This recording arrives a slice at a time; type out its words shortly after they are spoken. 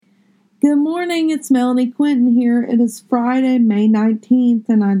Good morning, it's Melanie Quinton here. It is Friday, May 19th,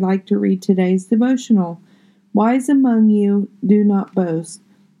 and I'd like to read today's devotional. Wise among you, do not boast.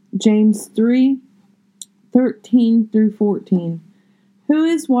 James 3:13 through 14. Who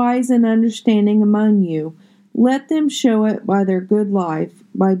is wise and understanding among you? Let them show it by their good life,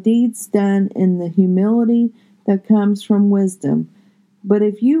 by deeds done in the humility that comes from wisdom. But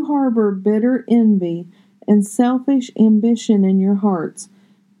if you harbor bitter envy and selfish ambition in your hearts,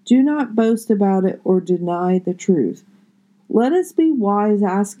 do not boast about it or deny the truth. Let us be wise,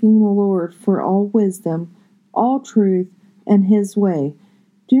 asking the Lord for all wisdom, all truth, and His way.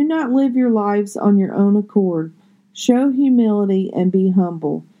 Do not live your lives on your own accord. Show humility and be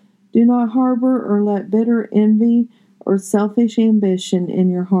humble. Do not harbor or let bitter envy or selfish ambition in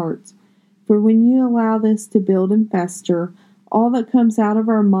your hearts. For when you allow this to build and fester, all that comes out of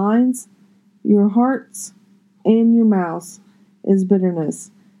our minds, your hearts, and your mouths is bitterness.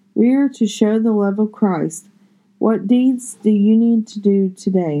 We are to show the love of Christ. What deeds do you need to do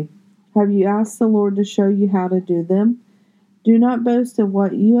today? Have you asked the Lord to show you how to do them? Do not boast of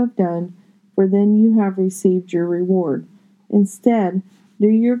what you have done, for then you have received your reward. Instead, do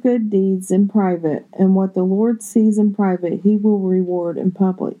your good deeds in private, and what the Lord sees in private He will reward in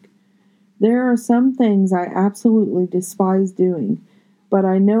public. There are some things I absolutely despise doing, but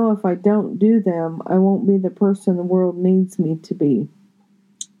I know if I don't do them, I won't be the person the world needs me to be.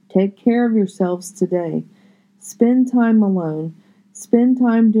 Take care of yourselves today. Spend time alone. Spend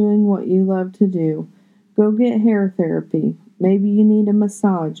time doing what you love to do. Go get hair therapy. Maybe you need a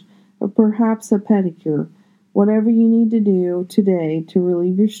massage, or perhaps a pedicure. Whatever you need to do today to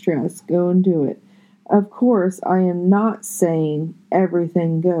relieve your stress, go and do it. Of course, I am not saying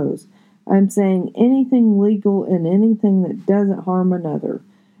everything goes. I'm saying anything legal and anything that doesn't harm another.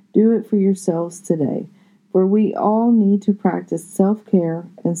 Do it for yourselves today. For we all need to practice self-care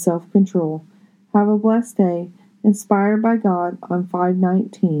and self-control. Have a blessed day, inspired by God on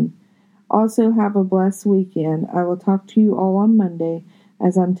 5/19. Also have a blessed weekend. I will talk to you all on Monday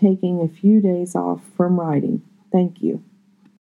as I'm taking a few days off from writing. Thank you.